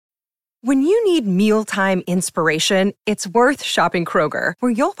When you need mealtime inspiration, it's worth shopping Kroger,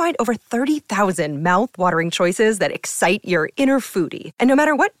 where you'll find over 30,000 mouth-watering choices that excite your inner foodie. And no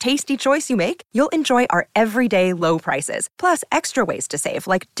matter what tasty choice you make, you'll enjoy our everyday low prices, plus extra ways to save,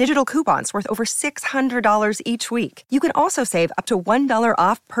 like digital coupons worth over $600 each week. You can also save up to $1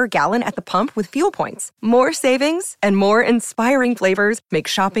 off per gallon at the pump with fuel points. More savings and more inspiring flavors make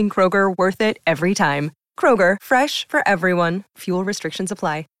shopping Kroger worth it every time. Kroger, fresh for everyone. Fuel restrictions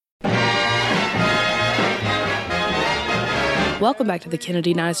apply. Welcome back to the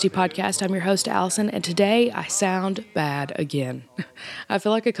Kennedy Dynasty Podcast. I'm your host, Allison, and today I sound bad again. I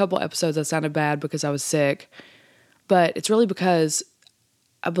feel like a couple episodes I sounded bad because I was sick, but it's really because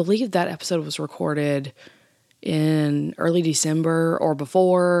I believe that episode was recorded in early December or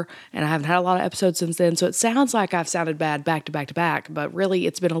before, and I haven't had a lot of episodes since then, so it sounds like I've sounded bad back to back to back, but really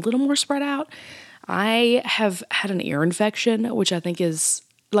it's been a little more spread out. I have had an ear infection, which I think is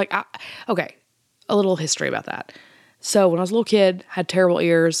a little history about that. So when I was a little kid, had terrible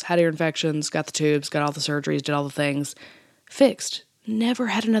ears, had ear infections, got the tubes, got all the surgeries, did all the things, fixed. Never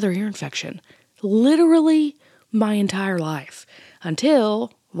had another ear infection. Literally my entire life.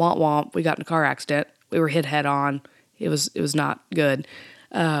 Until, womp womp, we got in a car accident. We were hit head on. It was not good.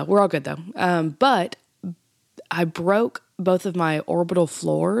 We're all good though. But I broke both of my orbital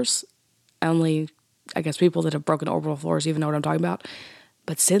floors. Only, I guess, people that have broken orbital floors even know what I'm talking about.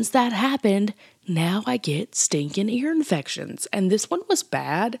 But since that happened, now I get stinking ear infections. And this one was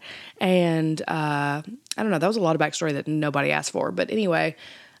bad. And I don't know, that was a lot of backstory that nobody asked for. But anyway,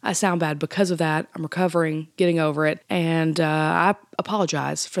 I sound bad because of that. I'm recovering, getting over it. And I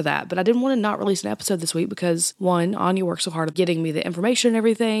apologize for that. But I didn't want to not release an episode this week because, one, Anya worked so hard at getting me the information and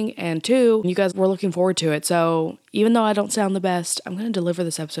everything. And two, you guys were looking forward to it. So even though I don't sound the best, I'm going to deliver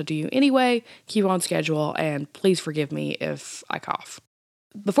this episode to you anyway. Keep on schedule. And please forgive me if I cough.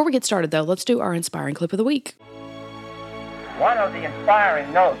 Before we get started, though, let's do our inspiring clip of the week. One of the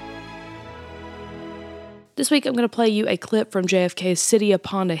inspiring notes. This week, I'm going to play you a clip from JFK's City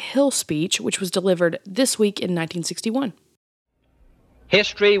Upon a Hill speech, which was delivered this week in 1961.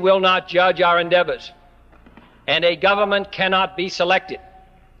 History will not judge our endeavors, and a government cannot be selected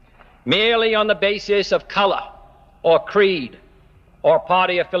merely on the basis of color or creed or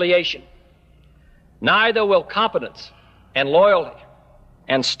party affiliation. Neither will competence and loyalty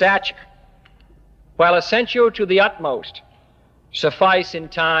and stature, while essential to the utmost, suffice in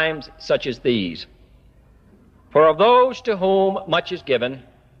times such as these. For of those to whom much is given,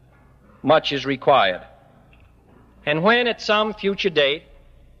 much is required. And when at some future date,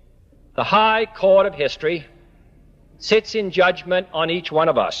 the high court of history sits in judgment on each one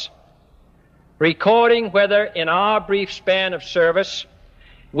of us, recording whether in our brief span of service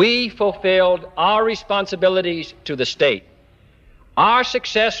we fulfilled our responsibilities to the state, our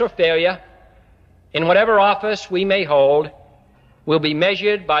success or failure in whatever office we may hold will be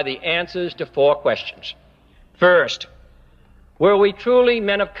measured by the answers to four questions. First, were we truly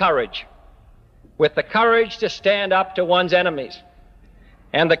men of courage, with the courage to stand up to one's enemies,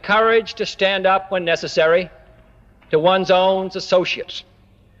 and the courage to stand up when necessary to one's own associates,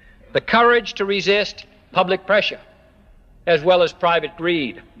 the courage to resist public pressure as well as private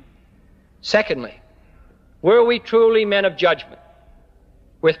greed? Secondly, were we truly men of judgment,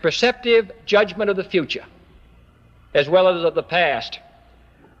 with perceptive judgment of the future, as well as of the past,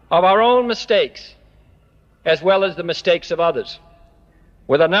 of our own mistakes, as well as the mistakes of others,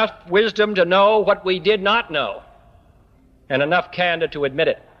 with enough wisdom to know what we did not know, and enough candor to admit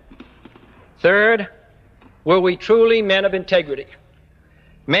it? Third, were we truly men of integrity,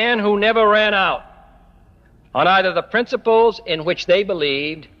 men who never ran out on either the principles in which they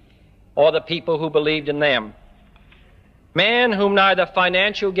believed or the people who believed in them, men whom neither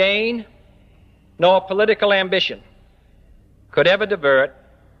financial gain nor political ambition could ever divert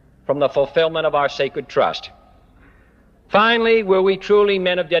from the fulfillment of our sacred trust? Finally, were we truly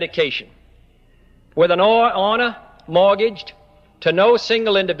men of dedication, with an honor mortgaged to no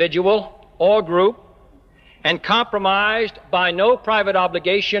single individual or group, and compromised by no private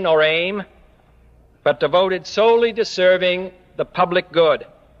obligation or aim, but devoted solely to serving the public good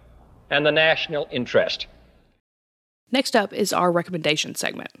and the national interest? Next up is our recommendation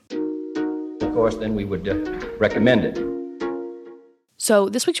segment. Of course, then we would recommend it. So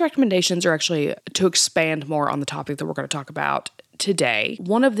this week's recommendations are actually to expand more on the topic that we're going to talk about today.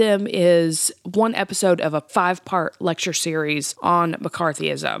 One of them is one episode of a 5-part lecture series on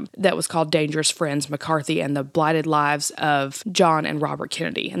McCarthyism that was called Dangerous Friends, McCarthy and the Blighted Lives of John and Robert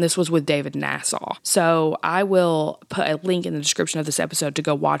Kennedy. And this was with David Nassau. So I will put a link in the description of this episode to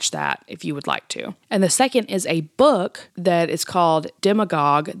go watch that if you would like to. And the second is a book that is called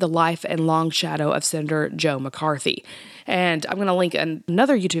Demagogue, The Life and Long Shadow of Senator Joe McCarthy. And I'm going to link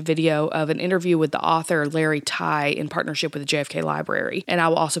another YouTube video of an interview with the author Larry Tye in partnership with the JFK Library. And I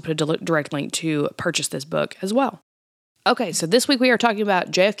will also put a direct link to purchase this book as well. Okay, so this week we are talking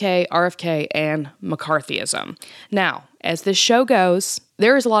about JFK, RFK, and McCarthyism. Now, as this show goes,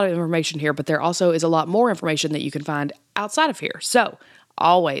 there is a lot of information here, but there also is a lot more information that you can find outside of here. So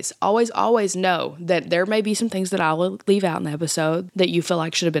always know that there may be some things that I'll leave out in the episode that you feel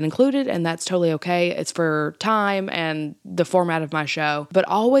like should have been included, and that's totally okay. It's for time and the format of my show. But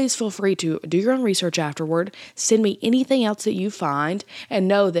always feel free to do your own research afterward. Send me anything else that you find, and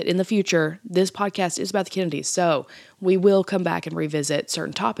know that in the future, this podcast is about the Kennedys. So we will come back and revisit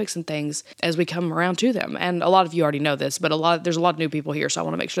certain topics and things as we come around to them. And a lot of you already know this, but there's a lot of new people here, so I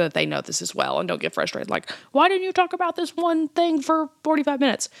want to make sure that they know this as well and don't get frustrated like, why didn't you talk about this one thing for 45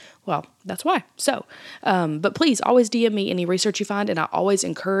 minutes? Well, that's why. So, but please always DM me any research you find, and I always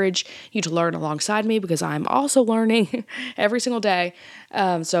encourage you to learn alongside me because I'm also learning every single day.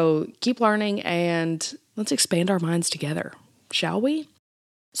 So keep learning and let's expand our minds together, shall we?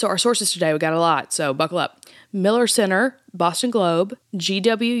 So our sources today, we got a lot, so buckle up. Miller Center, Boston Globe,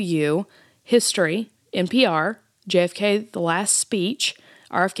 GWU, History, NPR, JFK The Last Speech,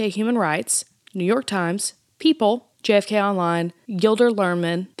 RFK Human Rights, New York Times, People, JFK Online, Gilder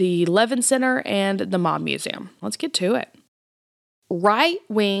Lehrman, the Levin Center, and the Mob Museum. Let's get to it.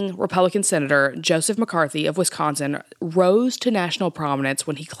 Right-wing Republican Senator Joseph McCarthy of Wisconsin rose to national prominence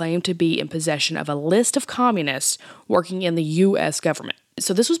when he claimed to be in possession of a list of communists working in the U.S. government.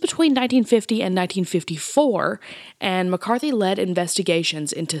 So this was between 1950 and 1954, and McCarthy led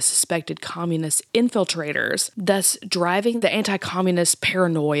investigations into suspected communist infiltrators, thus driving the anti-communist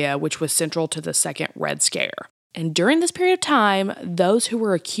paranoia which was central to the Second Red Scare. And during this period of time, those who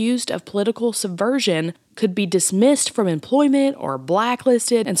were accused of political subversion could be dismissed from employment or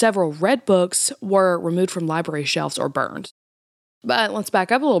blacklisted, and several red books were removed from library shelves or burned. But let's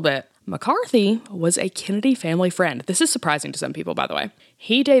back up a little bit. McCarthy was a Kennedy family friend. This is surprising to some people, by the way.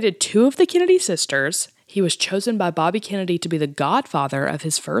 He dated 2 of the Kennedy sisters. He was chosen by Bobby Kennedy to be the godfather of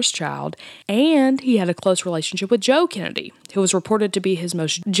his first child, and he had a close relationship with Joe Kennedy, who was reported to be his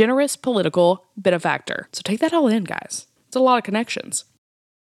most generous political benefactor. So take that all in, guys. It's a lot of connections.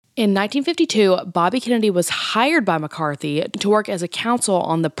 In 1952, Bobby Kennedy was hired by McCarthy to work as a counsel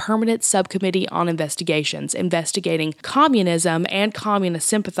on the Permanent Subcommittee on Investigations, investigating communism and communist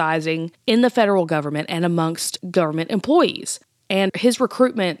sympathizing in the federal government and amongst government employees. And his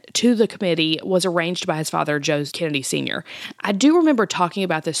recruitment to the committee was arranged by his father, Joe Kennedy Sr. I do remember talking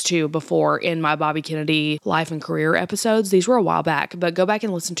about this too before in my Bobby Kennedy life and career episodes. These were a while back, but go back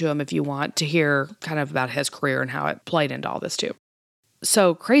and listen to them if you want to hear kind of about his career and how it played into all this too.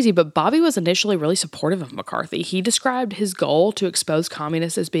 So crazy, but Bobby was initially really supportive of McCarthy. He described his goal to expose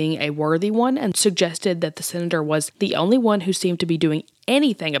communists as being a worthy one and suggested that the senator was the only one who seemed to be doing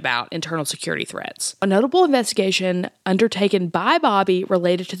anything about internal security threats. A notable investigation undertaken by Bobby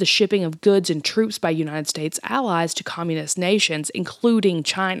related to the shipping of goods and troops by United States allies to communist nations, including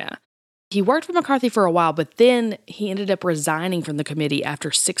China. He worked for McCarthy for a while, but then he ended up resigning from the committee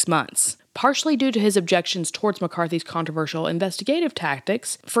after 6 months, partially due to his objections towards McCarthy's controversial investigative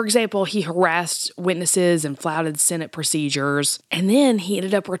tactics. For example, he harassed witnesses and flouted Senate procedures. And then he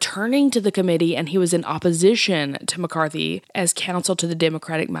ended up returning to the committee, and he was in opposition to McCarthy as counsel to the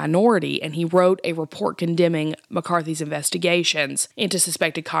Democratic minority, and he wrote a report condemning McCarthy's investigations into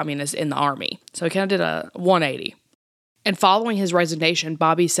suspected communists in the army. So he kind of did a 180. And following his resignation,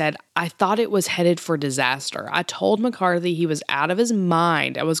 Bobby said, "I thought it was headed for disaster. I told McCarthy he was out of his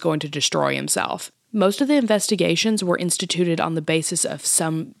mind and was going to destroy himself." Most of the investigations were instituted on the basis of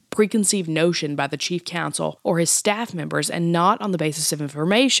some preconceived notion by the chief counsel or his staff members and not on the basis of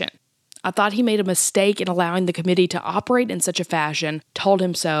information. "I thought he made a mistake in allowing the committee to operate in such a fashion, told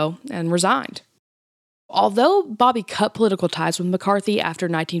him so, and resigned." Although Bobby cut political ties with McCarthy after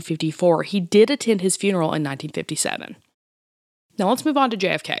 1954, he did attend his funeral in 1957. Now let's move on to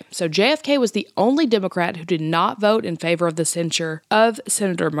JFK. So JFK was the only Democrat who did not vote in favor of the censure of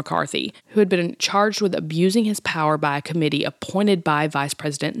Senator McCarthy, who had been charged with abusing his power by a committee appointed by Vice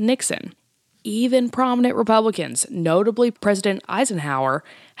President Nixon. Even prominent Republicans, notably President Eisenhower,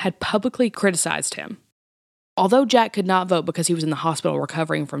 had publicly criticized him. Although Jack could not vote because he was in the hospital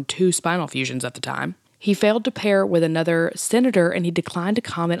recovering from 2 spinal fusions at the time, He failed to pair with another senator, and he declined to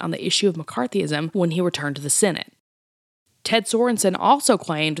comment on the issue of McCarthyism when he returned to the Senate. Ted Sorensen also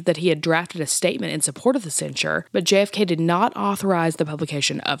claimed that he had drafted a statement in support of the censure, but JFK did not authorize the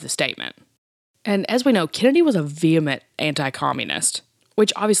publication of the statement. And as we know, Kennedy was a vehement anti-communist,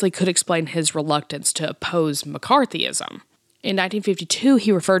 which obviously could explain his reluctance to oppose McCarthyism. In 1952,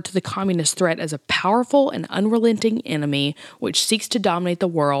 he referred to the communist threat as a powerful and unrelenting enemy which seeks to dominate the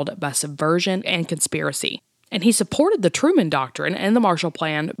world by subversion and conspiracy. And he supported the Truman Doctrine and the Marshall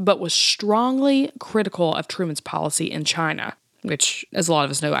Plan, but was strongly critical of Truman's policy in China, which, as a lot of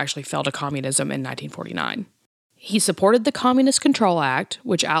us know, actually fell to communism in 1949. He supported the Communist Control Act,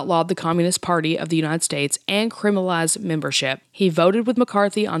 which outlawed the Communist Party of the United States and criminalized membership. He voted with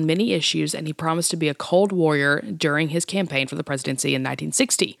McCarthy on many issues, and he promised to be a cold warrior during his campaign for the presidency in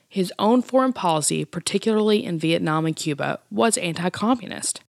 1960. His own foreign policy, particularly in Vietnam and Cuba, was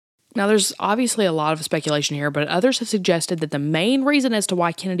anti-communist. Now, there's obviously a lot of speculation here, but others have suggested that the main reason as to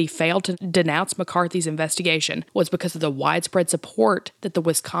why Kennedy failed to denounce McCarthy's investigation was because of the widespread support that the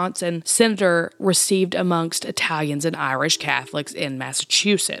Wisconsin senator received amongst Italians and Irish Catholics in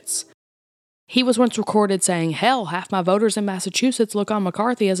Massachusetts. He was once recorded saying, "Hell, half my voters in Massachusetts look on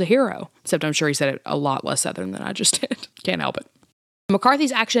McCarthy as a hero." Except I'm sure he said it a lot less Southern than I just did. Can't help it.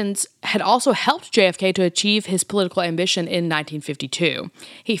 McCarthy's actions had also helped JFK to achieve his political ambition in 1952.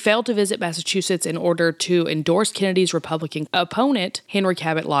 He failed to visit Massachusetts in order to endorse Kennedy's Republican opponent, Henry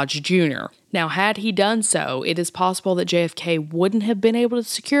Cabot Lodge Jr. Now, had he done so, it is possible that JFK wouldn't have been able to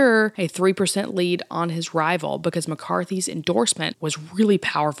secure a 3% lead on his rival because McCarthy's endorsement was really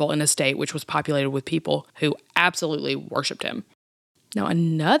powerful in a state which was populated with people who absolutely worshipped him. Now,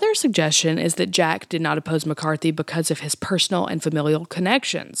 another suggestion is that Jack did not oppose McCarthy because of his personal and familial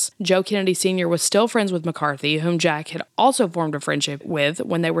connections. Joe Kennedy Sr. was still friends with McCarthy, whom Jack had also formed a friendship with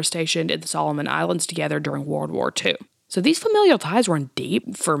when they were stationed in the Solomon Islands together during World War II. So these familial ties run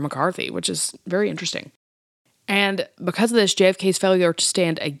deep for McCarthy, which is very interesting. And because of this, JFK's failure to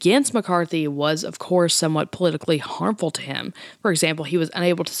stand against McCarthy was, of course, somewhat politically harmful to him. For example, he was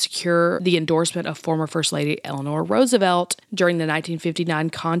unable to secure the endorsement of former First Lady Eleanor Roosevelt during the 1959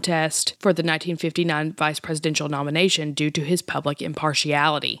 contest for the 1959 vice presidential nomination due to his public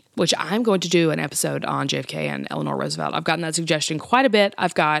impartiality, which I'm going to do an episode on JFK and Eleanor Roosevelt. I've gotten that suggestion quite a bit.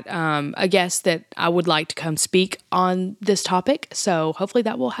 I've got a guest that I would like to come speak on this topic, so hopefully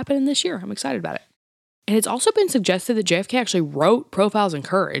that will happen this year. I'm excited about it. And it's also been suggested that JFK actually wrote Profiles in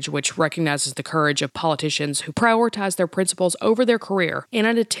Courage, which recognizes the courage of politicians who prioritize their principles over their career in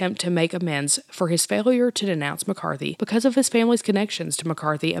an attempt to make amends for his failure to denounce McCarthy because of his family's connections to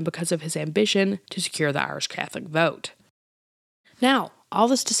McCarthy and because of his ambition to secure the Irish Catholic vote. Now, all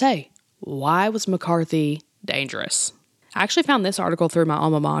this to say, why was McCarthy dangerous? I actually found this article through my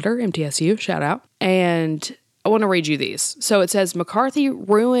alma mater, MTSU, shout out, and I want to read you these. So it says, McCarthy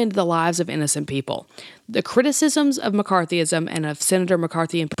ruined the lives of innocent people. The criticisms of McCarthyism and of Senator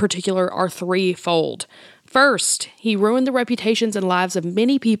McCarthy in particular are threefold. First, he ruined the reputations and lives of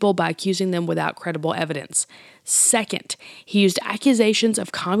many people by accusing them without credible evidence. Second, he used accusations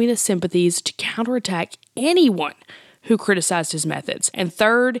of communist sympathies to counterattack anyone who criticized his methods. And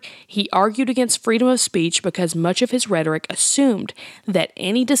third, he argued against freedom of speech because much of his rhetoric assumed that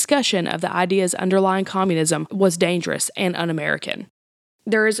any discussion of the ideas underlying communism was dangerous and un-American.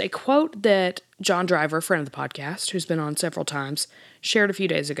 There is a quote that John Driver, friend of the podcast, who's been on several times, shared a few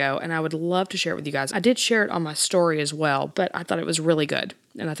days ago, and I would love to share it with you guys. I did share it on my story as well, but I thought it was really good,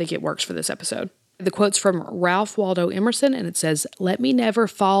 and I think it works for this episode. The quote's from Ralph Waldo Emerson, and it says, "Let me never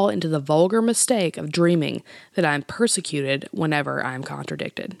fall into the vulgar mistake of dreaming that I am persecuted whenever I am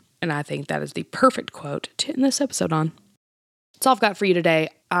contradicted." And I think that is the perfect quote to end this episode on. That's all I've got for you today.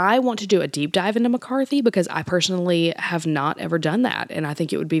 I want to do a deep dive into McCarthy because I personally have not ever done that, and I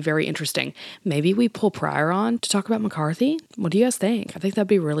think it would be very interesting. Maybe we pull Pryor on to talk about McCarthy? What do you guys think? I think that'd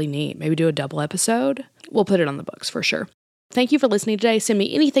be really neat. Maybe do a double episode? We'll put it on the books for sure. Thank you for listening today. Send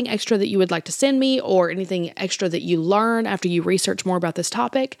me anything extra that you would like to send me or anything extra that you learn after you research more about this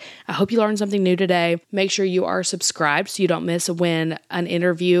topic. I hope you learned something new today. Make sure you are subscribed so you don't miss when an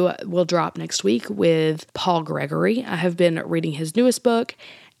interview will drop next week with Paul Gregory. I have been reading his newest book,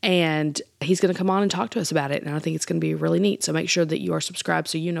 and he's going to come on and talk to us about it, and I think it's going to be really neat. So make sure that you are subscribed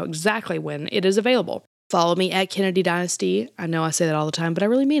so you know exactly when it is available. Follow me at Kennedy Dynasty. I know I say that all the time, but I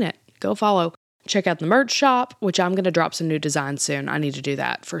really mean it. Go follow. Check out the merch shop, which I'm going to drop some new designs soon. I need to do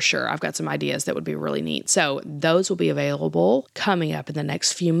that for sure. I've got some ideas that would be really neat. So those will be available coming up in the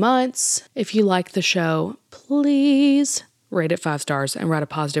next few months. If you like the show, please rate it 5 stars and write a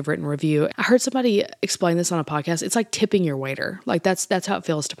positive written review. I heard somebody explain this on a podcast. It's like tipping your waiter. Like that's how it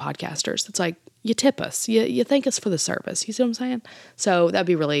feels to podcasters. It's like you tip us. You thank us for the service. You see what I'm saying? So that'd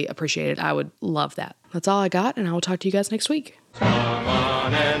be really appreciated. I would love that. That's all I got, and I will talk to you guys next week. Come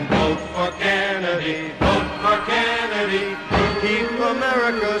on and vote for Kennedy. Vote for Kennedy. Keep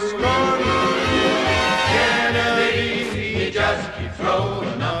America strong. Kennedy, he just keeps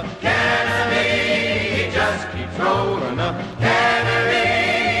rolling up. Kennedy, he just keeps rolling up.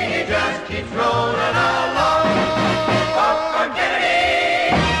 Kennedy, he just keeps rolling along. Vote for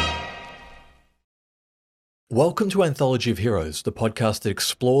Kennedy. Welcome to Anthology of Heroes, the podcast that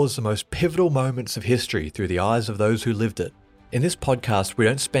explores the most pivotal moments of history through the eyes of those who lived it. In this podcast, we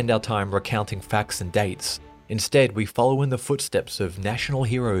don't spend our time recounting facts and dates. Instead, we follow in the footsteps of national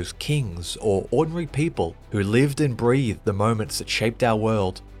heroes, kings, or ordinary people who lived and breathed the moments that shaped our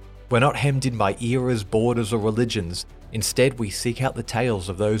world. We're not hemmed in by eras, borders, or religions. Instead, we seek out the tales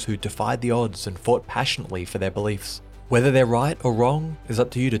of those who defied the odds and fought passionately for their beliefs. Whether they're right or wrong is up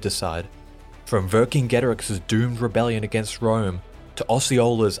to you to decide. From Vercingetorix's doomed rebellion against Rome, to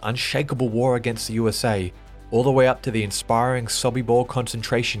Osceola's unshakable war against the USA, all the way up to the inspiring Sobibor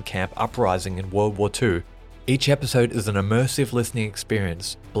concentration camp uprising in World War II, each episode is an immersive listening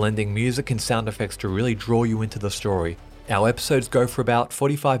experience, blending music and sound effects to really draw you into the story. Our episodes go for about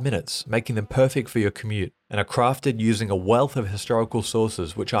 45 minutes, making them perfect for your commute, and are crafted using a wealth of historical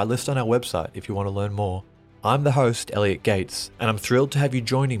sources, which I list on our website if you want to learn more. I'm the host, Elliot Gates, and I'm thrilled to have you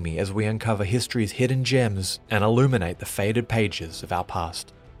joining me as we uncover history's hidden gems and illuminate the faded pages of our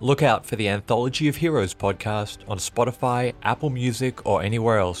past. Look out for the Anthology of Heroes podcast on Spotify, Apple Music, or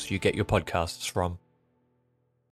anywhere else you get your podcasts from.